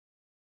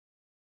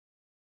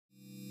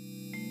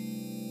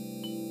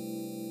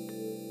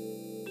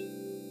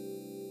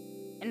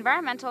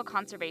Environmental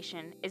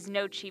conservation is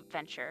no cheap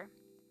venture,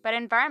 but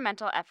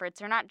environmental efforts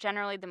are not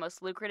generally the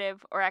most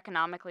lucrative or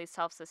economically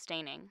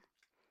self-sustaining.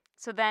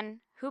 So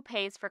then, who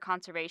pays for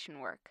conservation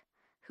work?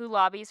 Who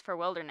lobbies for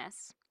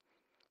wilderness?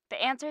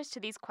 The answers to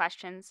these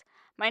questions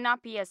might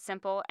not be as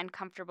simple and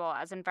comfortable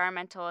as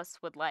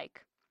environmentalists would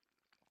like.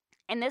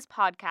 In this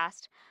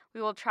podcast,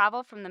 we will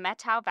travel from the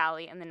Methow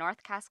Valley in the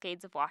North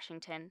Cascades of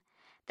Washington,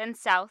 then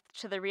south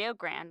to the Rio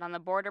Grande on the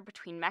border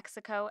between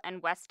Mexico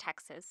and West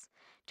Texas,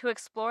 to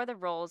explore the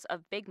roles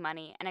of big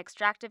money and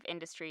extractive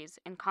industries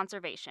in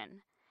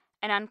conservation,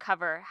 and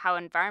uncover how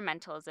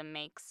environmentalism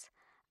makes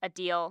a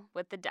deal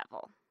with the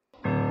devil.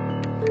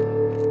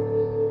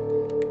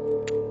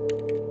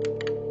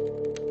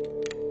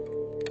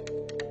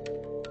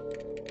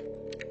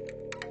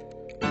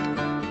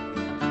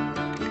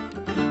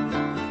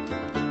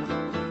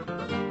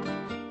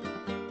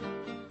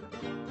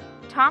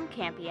 Tom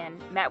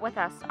Campion met with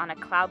us on a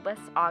cloudless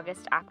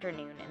August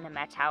afternoon in the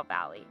Methow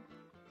Valley.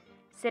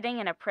 Sitting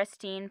in a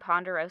pristine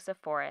ponderosa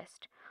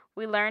forest,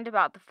 we learned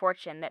about the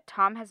fortune that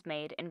Tom has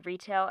made in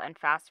retail and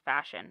fast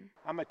fashion.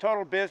 I'm a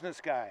total business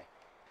guy.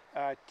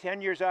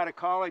 10 years out of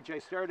college, I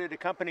started a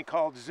company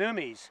called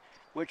Zumiez,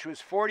 which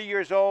was 40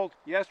 years old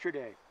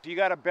yesterday. You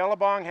got a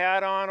Billabong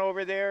hat on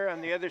over there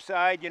on the other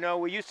side. You know,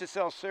 we used to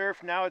sell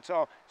surf, now it's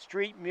all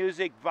street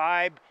music,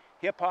 vibe,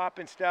 hip hop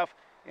and stuff,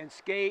 and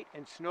skate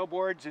and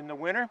snowboards in the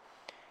winter.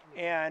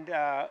 And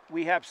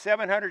we have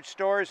 700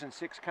 stores in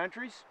 6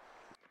 countries.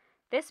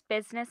 This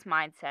business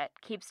mindset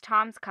keeps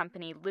Tom's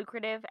company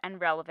lucrative and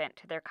relevant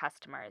to their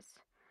customers.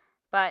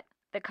 But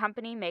the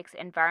company makes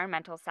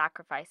environmental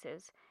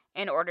sacrifices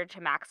in order to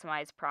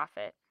maximize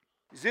profit.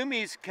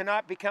 Zumiez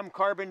cannot become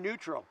carbon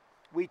neutral.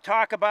 We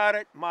talk about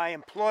it, my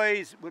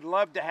employees would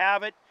love to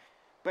have it,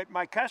 but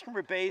my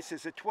customer base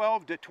is a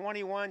 12 to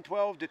 21,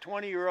 12 to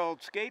 20-year-old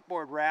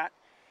skateboard rat,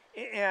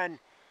 and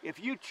if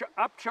you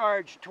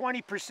upcharge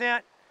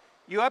 20%,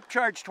 you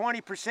upcharge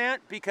 20%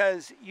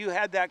 because you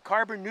had that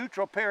carbon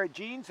neutral pair of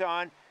jeans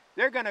on,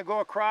 they're going to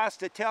go across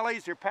to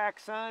Telly's or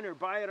PacSun or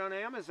buy it on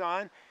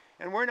Amazon,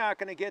 and we're not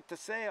going to get the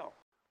sale.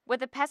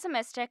 With a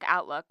pessimistic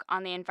outlook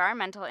on the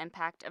environmental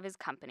impact of his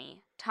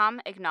company, Tom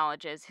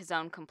acknowledges his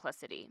own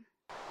complicity.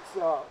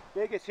 So,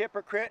 biggest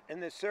hypocrite in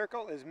this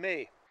circle is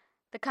me.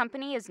 The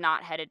company is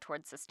not headed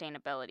towards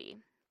sustainability,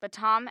 but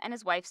Tom and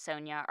his wife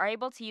Sonia are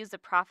able to use the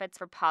profits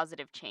for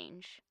positive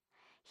change.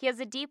 He has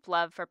a deep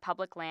love for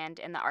public land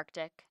in the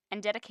Arctic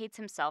and dedicates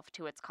himself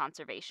to its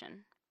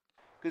conservation.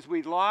 Because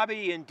we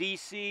lobby in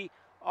D.C.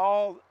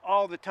 all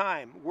the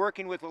time,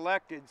 working with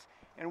electeds,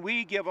 and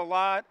we give a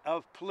lot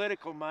of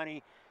political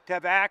money to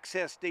have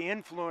access to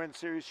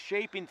influencers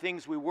shaping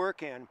things we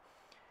work in.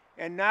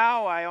 And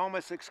now I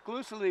almost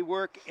exclusively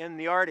work in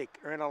the Arctic,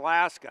 or in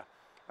Alaska.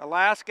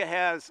 Alaska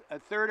has a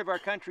third of our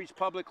country's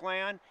public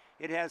land.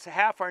 It has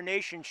half our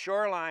nation's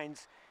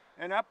shorelines,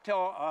 and up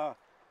till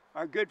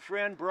our good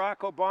friend Barack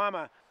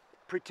Obama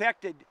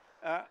protected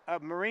a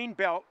marine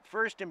belt,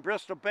 first in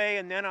Bristol Bay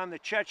and then on the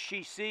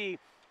Chukchi Sea.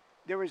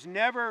 There was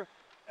never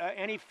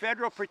any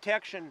federal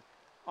protection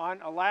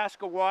on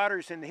Alaska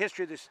waters in the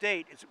history of the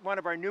state. It's one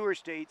of our newer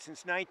states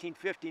since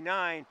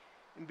 1959.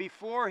 And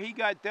before he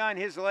got done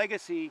his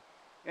legacy,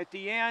 at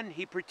the end,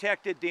 he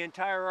protected the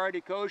entire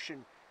Arctic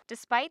Ocean.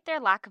 Despite their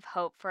lack of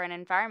hope for an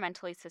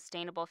environmentally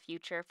sustainable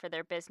future for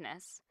their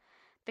business,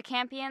 the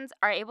Campions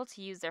are able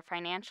to use their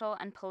financial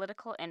and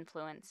political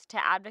influence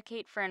to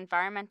advocate for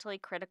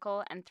environmentally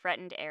critical and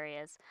threatened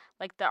areas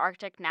like the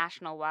Arctic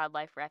National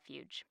Wildlife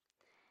Refuge.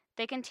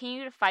 They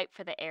continue to fight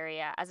for the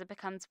area as it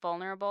becomes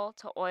vulnerable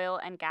to oil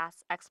and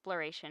gas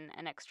exploration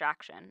and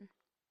extraction.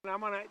 I'm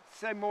going to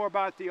say more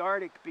about the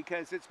Arctic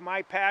because it's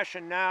my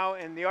passion now,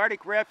 and the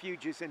Arctic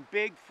Refuge is in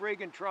big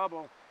friggin'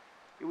 trouble.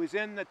 It was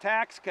in the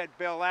tax cut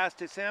bill last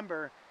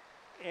December,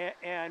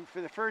 and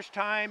for the first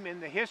time in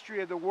the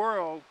history of the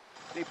world,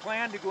 they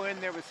plan to go in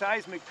there with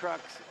seismic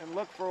trucks and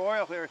look for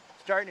oil here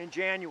starting in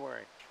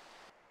January.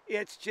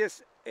 It's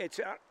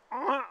an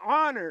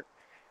honor.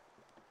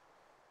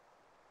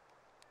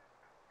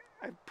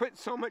 I've put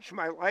so much of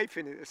my life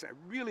into this. I'm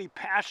really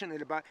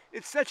passionate about it.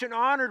 It's such an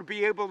honor to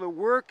be able to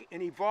work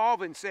and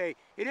evolve and say,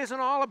 it isn't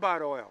all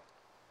about oil.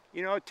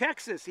 You know,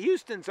 Texas,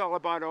 Houston's all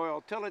about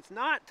oil till it's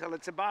not, till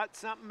it's about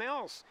something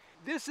else.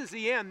 This is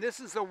the end. This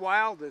is the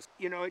wildest.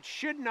 You know, it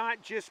should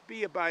not just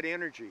be about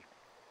energy.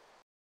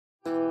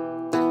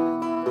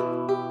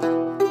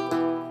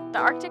 The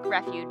Arctic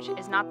Refuge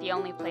is not the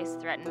only place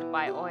threatened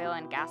by oil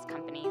and gas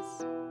companies.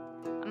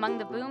 Among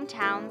the boom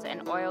towns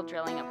and oil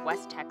drilling of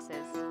West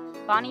Texas,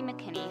 Bonnie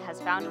McKinney has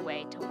found a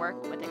way to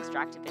work with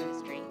extractive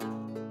industry.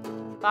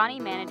 Bonnie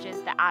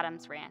manages the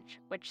Adams Ranch,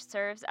 which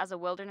serves as a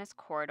wilderness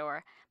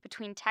corridor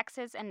between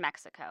Texas and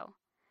Mexico.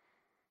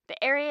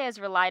 The area is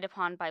relied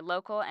upon by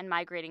local and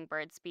migrating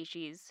bird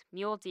species,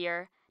 mule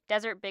deer,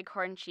 desert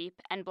bighorn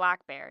sheep, and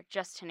black bear,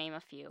 just to name a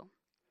few.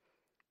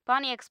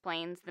 Bonnie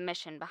explains the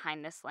mission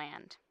behind this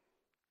land.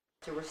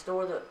 To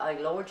restore a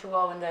lower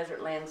Chihuahuan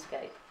desert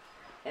landscape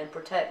and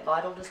protect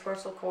vital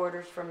dispersal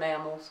corridors for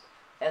mammals,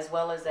 as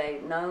well as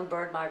a known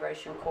bird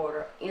migration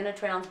corridor in a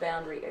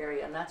transboundary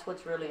area, and that's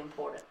what's really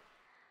important.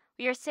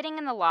 We are sitting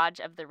in the lodge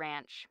of the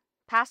ranch.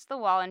 Past the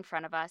wall in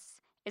front of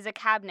us is a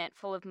cabinet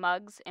full of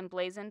mugs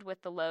emblazoned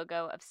with the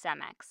logo of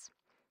Cemex,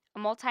 a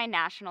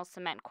multinational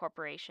cement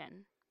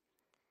corporation.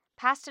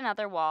 Past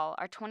another wall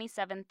are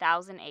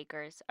 27,000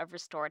 acres of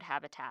restored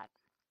habitat.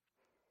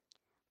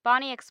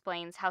 Bonnie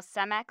explains how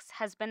Cemex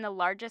has been the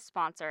largest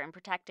sponsor in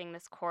protecting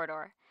this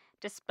corridor,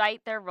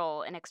 despite their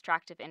role in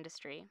extractive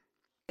industry.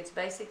 It's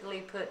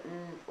basically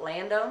putting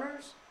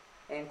landowners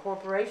and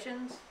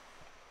corporations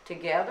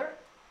together.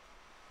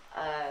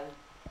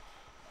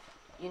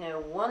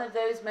 One of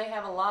those may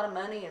have a lot of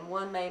money and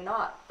one may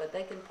not, but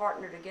they can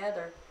partner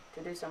together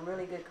to do some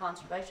really good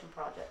conservation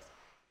projects.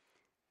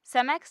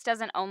 Cemex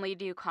doesn't only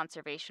do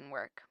conservation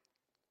work.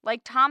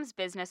 Like Tom's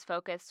business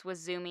focus with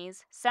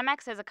Zumiez,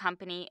 Cemex is a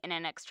company in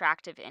an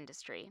extractive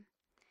industry.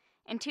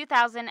 In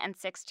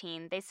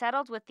 2016, they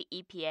settled with the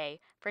EPA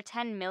for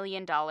 $10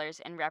 million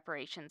in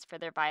reparations for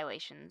their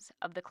violations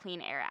of the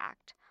Clean Air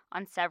Act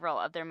on several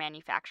of their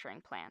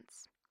manufacturing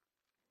plants.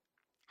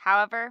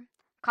 However,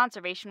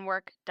 conservation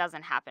work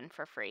doesn't happen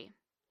for free.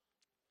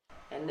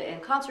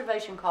 And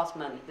conservation costs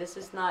money. This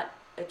is not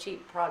a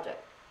cheap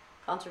project.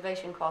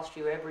 Conservation costs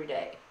you every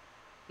day.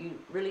 You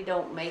really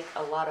don't make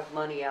a lot of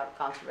money out of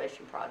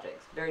conservation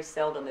projects, very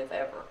seldom if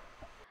ever.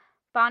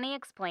 Bonnie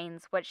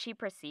explains what she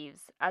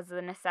perceives as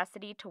the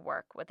necessity to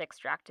work with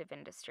extractive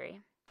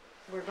industry.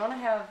 We're going to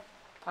have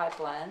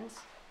pipelines,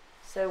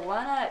 so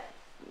why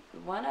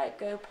not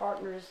go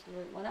partners?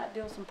 Why not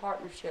do some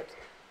partnerships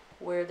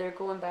where they're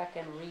going back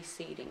and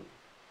reseeding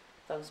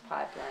those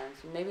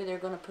pipelines? Maybe they're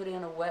going to put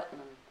in a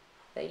wetland.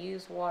 They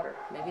use water.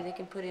 Maybe they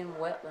can put in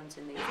wetlands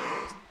in these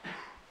areas.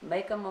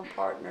 Make them a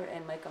partner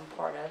and make them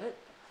part of it.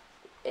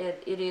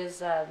 It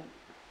is a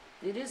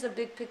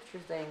big picture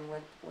thing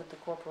with the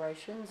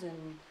corporations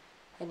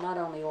and not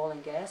only oil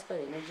and gas, but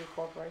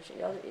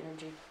other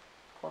energy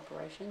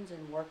corporations,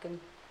 and working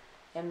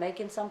and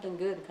making something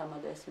good come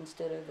of this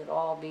instead of it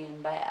all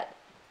being bad.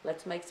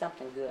 Let's make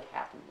something good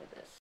happen with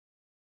this.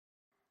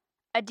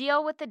 A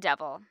deal with the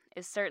devil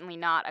is certainly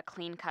not a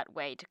clean-cut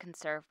way to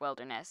conserve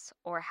wilderness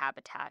or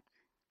habitat.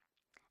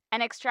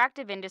 An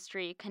extractive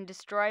industry can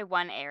destroy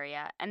one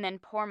area and then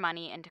pour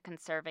money into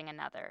conserving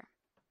another.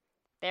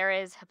 There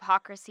is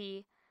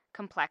hypocrisy,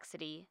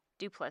 complexity,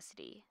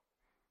 duplicity.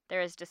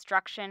 There is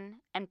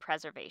destruction and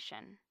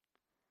preservation.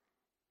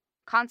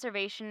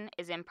 Conservation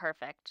is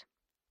imperfect,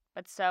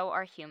 but so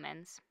are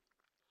humans.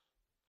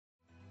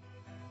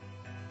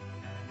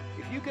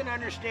 If you can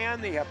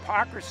understand the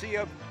hypocrisy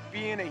of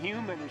being a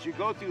human as you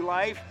go through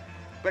life,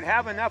 but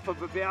have enough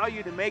of a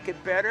value to make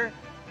it better,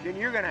 then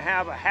you're going to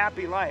have a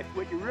happy life.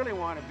 What you really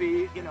want to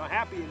be,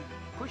 happy and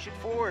push it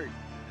forward.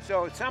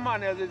 So somehow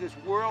or other, this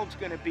world's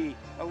going to be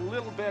a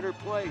little better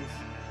place,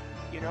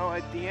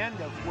 at the end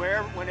of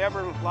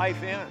whenever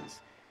life ends.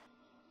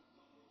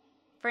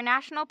 For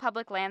National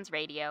Public Lands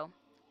Radio,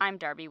 I'm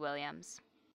Darby Williams.